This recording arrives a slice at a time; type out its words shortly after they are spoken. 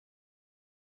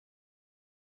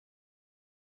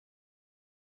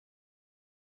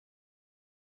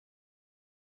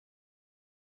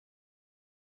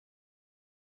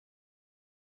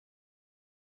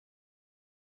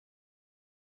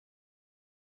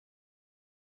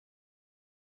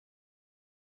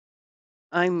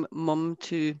I'm mum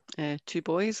to two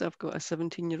boys. I've got a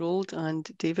 17-year-old and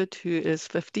David, who is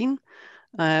 15.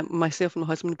 Myself and my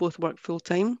husband both work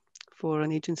full-time for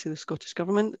an agency of the Scottish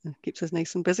Government. It keeps us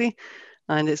nice and busy.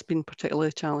 And it's been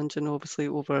particularly challenging, obviously,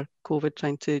 over COVID,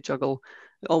 trying to juggle.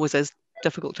 It always is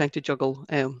difficult trying to juggle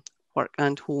work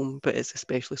and home, but it's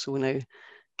especially so now,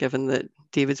 given that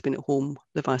David's been at home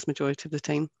the vast majority of the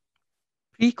time.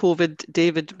 Pre-COVID,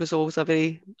 David was always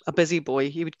a busy boy.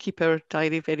 He would keep our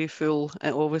diary very full.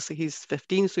 And obviously, he's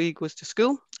 15, so he goes to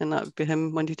school, and that would be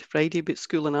him Monday to Friday, but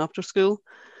school and after school.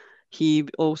 He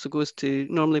also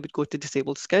normally would go to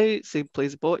Disabled Scouts, he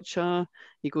plays boccia,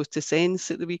 he goes to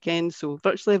Sense at the weekend. So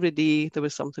virtually every day there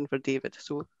was something for David.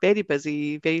 So very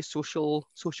busy, very sociable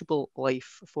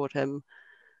life for him.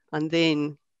 And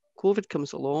then COVID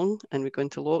comes along and we go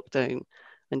into lockdown,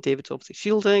 and David's obviously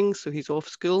shielding, so he's off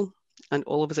school and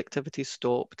all of his activities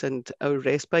stopped, and our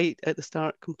respite at the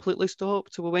start completely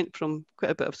stopped. So we went from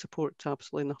quite a bit of support to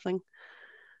absolutely nothing.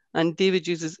 And David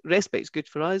uses respite's good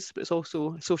for us, but it's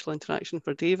also social interaction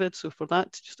for David. So for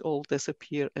that to just all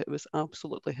disappear, it was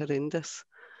absolutely horrendous.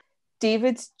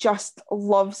 David just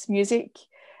loves music.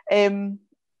 A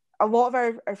lot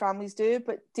of our families do,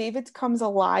 but David comes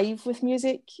alive with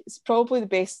music. It's probably the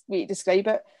best way to describe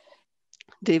it.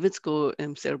 David's got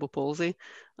cerebral palsy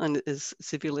and is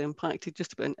severely impacted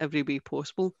just about in every way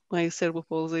possible by his cerebral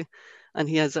palsy. And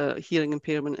he has a hearing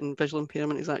impairment and visual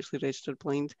impairment. He's actually registered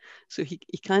blind. So he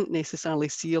can't necessarily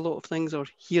see a lot of things or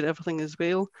hear everything as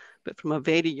well. But from a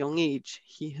very young age,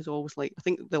 he has always liked, I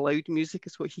think the loud music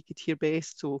is what he could hear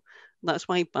best. So that's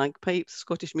why bagpipes,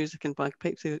 Scottish music and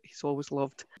bagpipes, he's always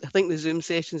loved. I think the Zoom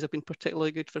sessions have been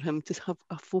particularly good for him to have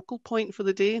a focal point for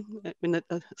the day. I mean,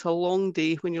 it's a long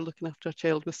day when you're looking after a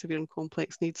child with severe and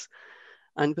complex needs.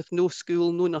 And with no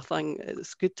school, no nothing,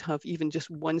 it's good to have even just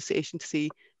one session to say,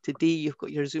 today you've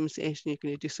got your Zoom session, you're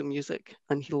going to do some music,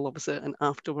 and he loves it. And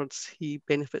afterwards, he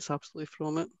benefits absolutely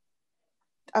from it.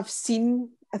 I've seen,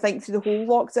 I think, through the whole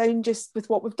lockdown, just with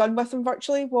what we've done with him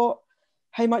virtually,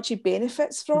 how much he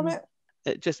benefits from it.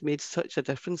 It just made such a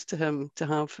difference to him to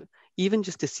have, even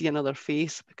just to see another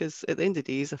face, because at the end of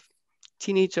the day, he's a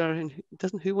teenager, and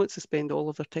who wants to spend all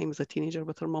of their time as a teenager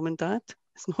with their mum and dad?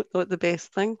 It's not the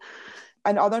best thing.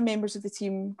 And other members of the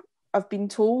team have been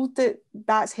told that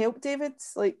that's helped David.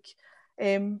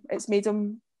 It's made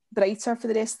him brighter for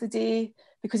the rest of the day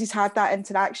because he's had that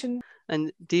interaction.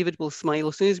 And David will smile.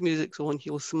 As soon as music's on,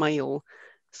 he'll smile.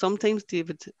 Sometimes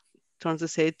David turns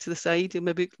his head to the side and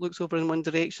maybe looks over in one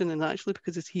direction, and actually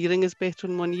because his hearing is better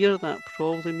in one ear, that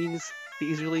probably means that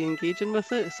he's really engaging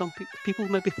with it. Some people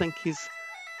maybe think he's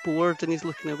bored and he's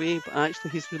looking away, but actually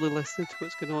he's really listening to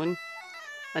what's going on.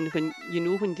 And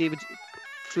when David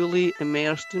fully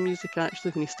immersed in music,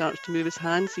 actually, when he starts to move his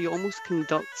hands, he almost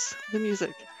conducts the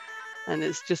music. And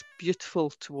it's just beautiful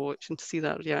to watch and to see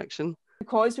that reaction.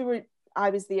 Because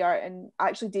I was there, and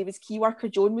actually David's key worker,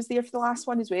 Joan, was there for the last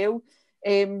one as well.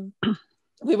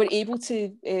 We were able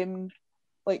to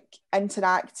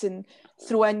interact and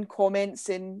throw in comments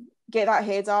and get that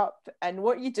head up and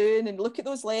what are you doing and look at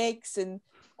those legs and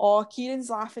Kieran's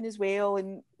laughing as well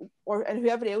and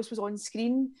whoever else was on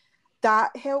screen.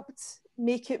 That helped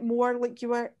make it more like you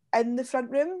were in the front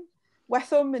room with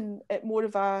them and at more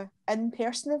of a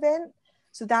in-person event.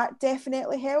 So that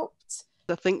definitely helped.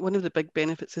 I think one of the big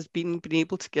benefits has been being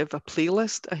able to give a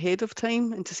playlist ahead of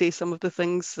time and to say some of the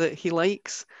things that he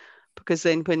likes, because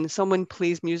then when someone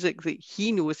plays music that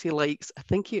he knows he likes, I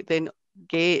think he then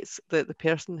gets that the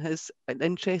person has an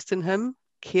interest in him,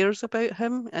 cares about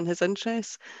him and his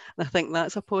interests. And I think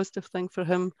that's a positive thing for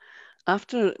him.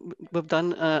 After we've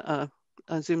done a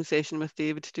Zoom session with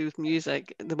David to do with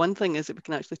music, the one thing is that we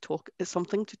can actually talk, it's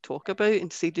something to talk about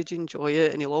and to say, did you enjoy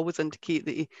it? And he'll always indicate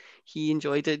that he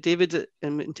enjoyed it. David,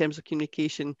 in terms of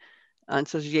communication,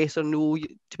 answers yes or no,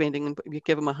 depending on, you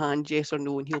give him a hand, yes or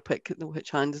no, and he'll pick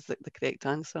which hand is the correct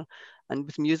answer. And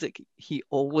with music, he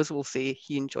always will say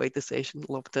he enjoyed the session,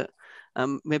 loved it.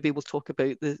 Maybe we'll talk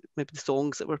about the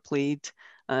songs that were played,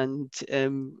 and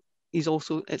he's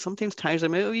also, it sometimes tires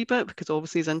him out a wee bit because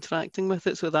obviously he's interacting with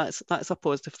it, so that's a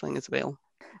positive thing as well.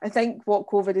 I think what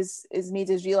COVID has made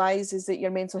us realise is that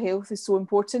your mental health is so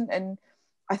important, and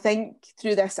I think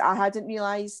through this I hadn't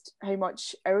realised how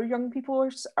much our young people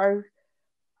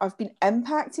have been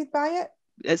impacted by it.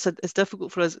 It's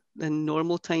difficult for us in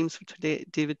normal times for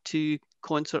David to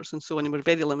concerts and so on, and we're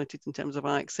very limited in terms of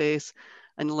access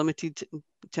and limited in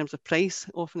terms of price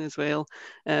often as well.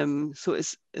 So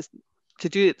it's to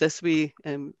do it this way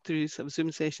through some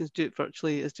Zoom sessions, do it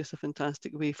virtually, is just a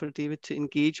fantastic way for David to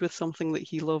engage with something that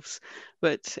he loves.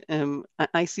 But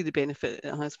I see the benefit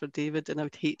it has for David, and I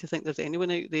would hate to think there's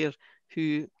anyone out there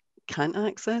who can't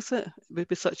access it. It would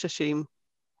be such a shame